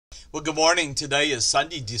Well, good morning. Today is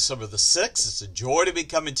Sunday, December the 6th. It's a joy to be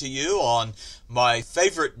coming to you on my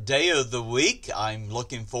favorite day of the week. I'm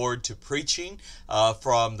looking forward to preaching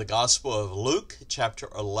from the Gospel of Luke, chapter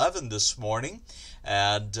 11 this morning,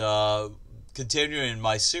 and continuing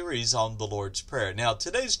my series on the Lord's Prayer. Now,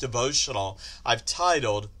 today's devotional I've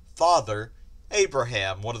titled, Father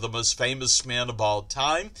Abraham, one of the most famous men of all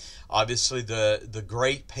time, obviously the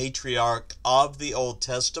great patriarch of the Old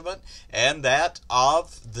Testament and that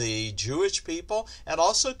of the Jewish people, and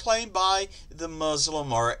also claimed by the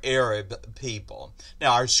Muslim or Arab people.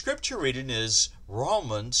 Now, our scripture reading is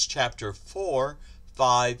Romans chapter 4,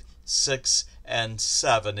 5, 6, and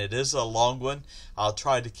 7. It is a long one. I'll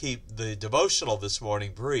try to keep the devotional this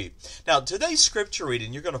morning brief. Now, today's scripture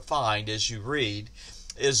reading you're going to find as you read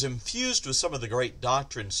is infused with some of the great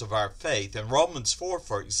doctrines of our faith. In Romans 4,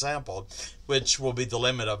 for example, which will be the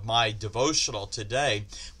limit of my devotional today,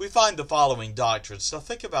 we find the following doctrines. Now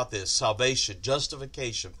think about this: salvation,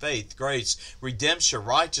 justification, faith, grace, redemption,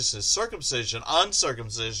 righteousness, circumcision,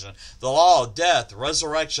 uncircumcision, the law, death,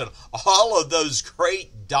 resurrection. All of those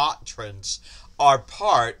great doctrines are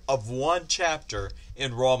part of one chapter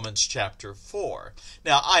in Romans chapter 4.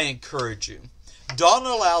 Now I encourage you, don't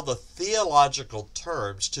allow the theological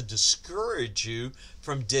terms to discourage you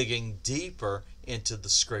from digging deeper into the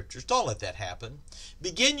scriptures. Don't let that happen.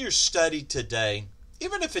 Begin your study today,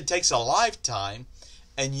 even if it takes a lifetime,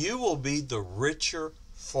 and you will be the richer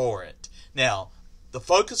for it. Now, the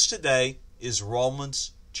focus today is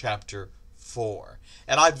Romans chapter 4.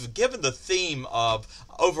 And I've given the theme of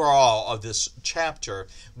overall of this chapter: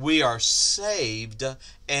 we are saved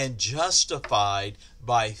and justified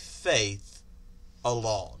by faith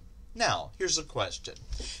alone. Now, here's a question.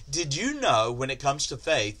 Did you know, when it comes to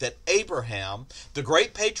faith, that Abraham, the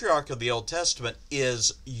great patriarch of the Old Testament,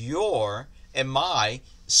 is your and my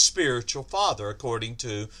spiritual father, according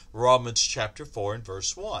to Romans chapter 4 and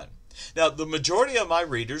verse 1? Now, the majority of my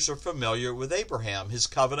readers are familiar with Abraham, his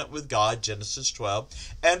covenant with God, Genesis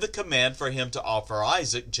 12, and the command for him to offer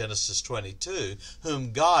Isaac, Genesis 22,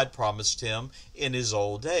 whom God promised him in his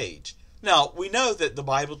old age. Now, we know that the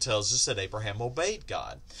Bible tells us that Abraham obeyed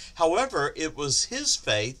God. However, it was his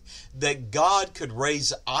faith that God could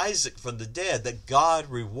raise Isaac from the dead that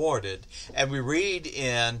God rewarded. And we read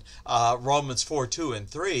in Romans 4, 2, and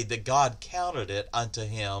 3 that God counted it unto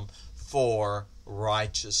him for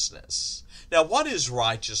righteousness. Now, what is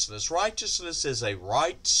righteousness? Righteousness is a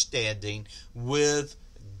right standing with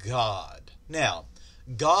God. Now,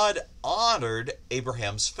 God honored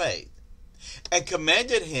Abraham's faith and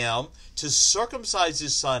commanded him to circumcise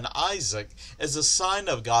his son Isaac as a sign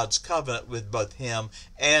of God's covenant with both him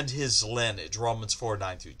and his lineage, Romans 4,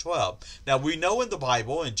 9 through 12. Now, we know in the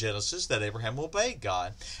Bible, in Genesis, that Abraham obeyed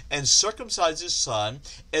God and circumcised his son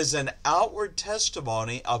as an outward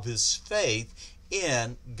testimony of his faith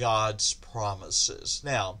in God's promises.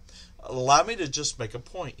 Now, allow me to just make a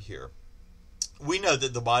point here. We know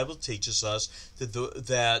that the Bible teaches us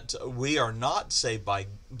that we are not saved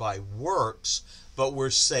by works, but we're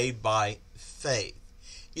saved by faith.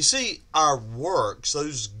 You see, our works,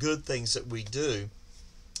 those good things that we do,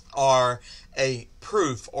 are a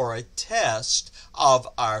proof or a test of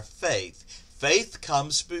our faith. Faith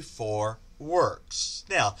comes before works.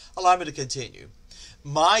 Now, allow me to continue.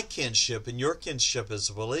 My kinship and your kinship as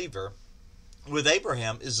a believer with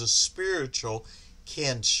Abraham is a spiritual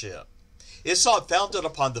kinship. It's not founded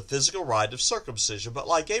upon the physical rite of circumcision, but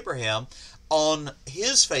like Abraham, on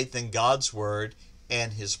his faith in God's word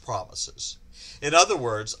and his promises. In other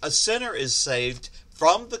words, a sinner is saved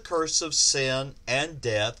from the curse of sin and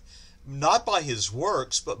death, not by his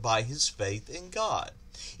works, but by his faith in God.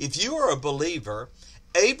 If you are a believer,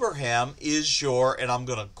 Abraham is your, and I'm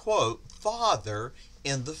going to quote, father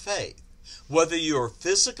in the faith, whether you are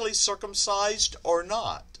physically circumcised or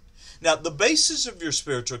not. Now, the basis of your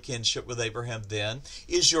spiritual kinship with Abraham, then,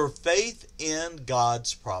 is your faith in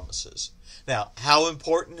God's promises. Now, how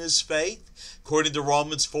important is faith? According to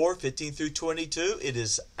Romans 4, 15 through 22, it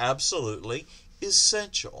is absolutely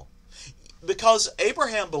essential. Because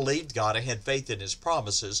Abraham believed God and had faith in his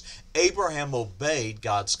promises, Abraham obeyed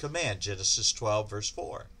God's command, Genesis 12, verse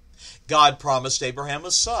 4. God promised Abraham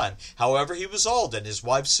a son. However, he was old, and his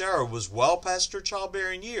wife Sarah was well past her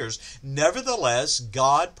childbearing years. Nevertheless,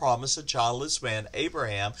 God promised a childless man,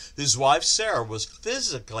 Abraham, whose wife Sarah was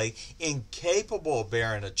physically incapable of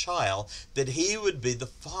bearing a child, that he would be the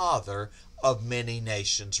father of many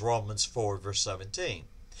nations, Romans 4, verse 17.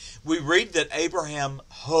 We read that Abraham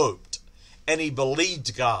hoped, and he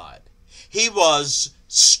believed God. He was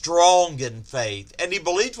strong in faith, and he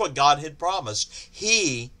believed what God had promised.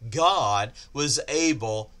 God was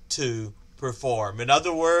able to perform. In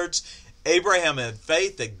other words, Abraham had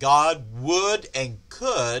faith that God would and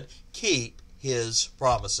could keep his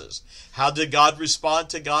promises. How did God respond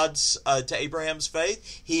to Abraham's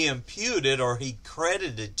faith? He imputed, or he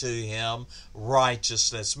credited to him,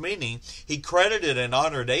 righteousness, meaning he credited and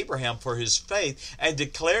honored Abraham for his faith and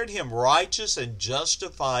declared him righteous and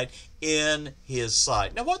justified in his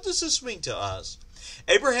sight. Now, what does this mean to us?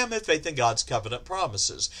 Abraham had faith in God's covenant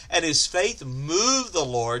promises, and his faith moved the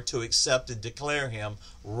Lord to accept and declare him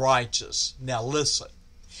righteous. Now listen,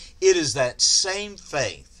 it is that same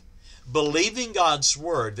faith, believing God's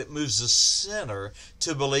word, that moves a sinner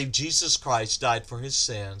to believe Jesus Christ died for his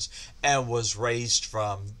sins and was raised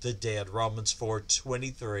from the dead. Romans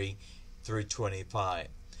 4:23 through 25.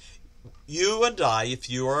 You and I, if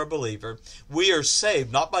you are a believer, we are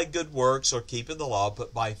saved not by good works or keeping the law,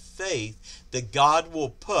 but by faith that God will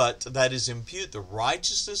put, that is, impute the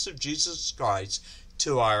righteousness of Jesus Christ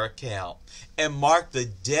to our account and mark the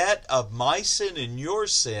debt of my sin and your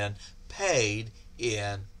sin paid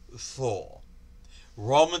in full.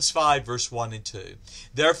 Romans 5 verse 1 and 2.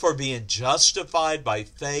 Therefore, being justified by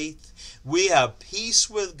faith, we have peace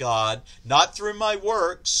with God, not through my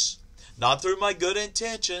works, not through my good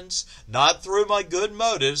intentions, not through my good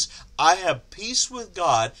motives. I have peace with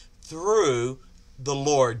God through the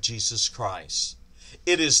Lord Jesus Christ.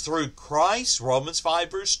 It is through Christ, Romans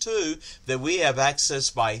 5 verse 2, that we have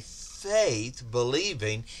access by faith,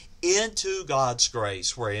 believing, into God's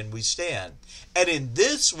grace wherein we stand. And in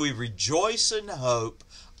this we rejoice in hope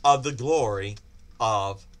of the glory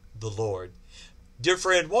of the Lord. Dear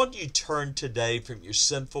friend, won't you turn today from your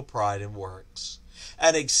sinful pride and works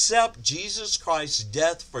and accept Jesus Christ's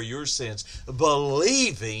death for your sins,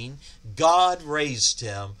 believing God raised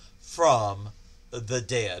him from the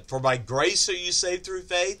dead. For by grace are you saved through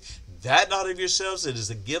faith, that not of yourselves, it is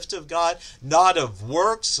a gift of God, not of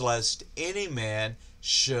works, lest any man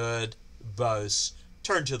should boast.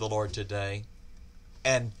 Turn to the Lord today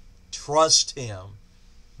and trust him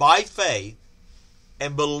by faith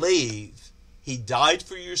and believe he died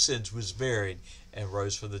for your sins, was buried, and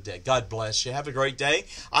rose from the dead. God bless you. Have a great day.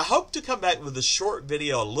 I hope to come back with a short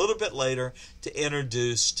video a little bit later to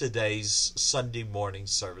introduce today's Sunday morning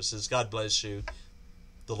services. God bless you.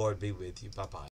 The Lord be with you. Bye-bye.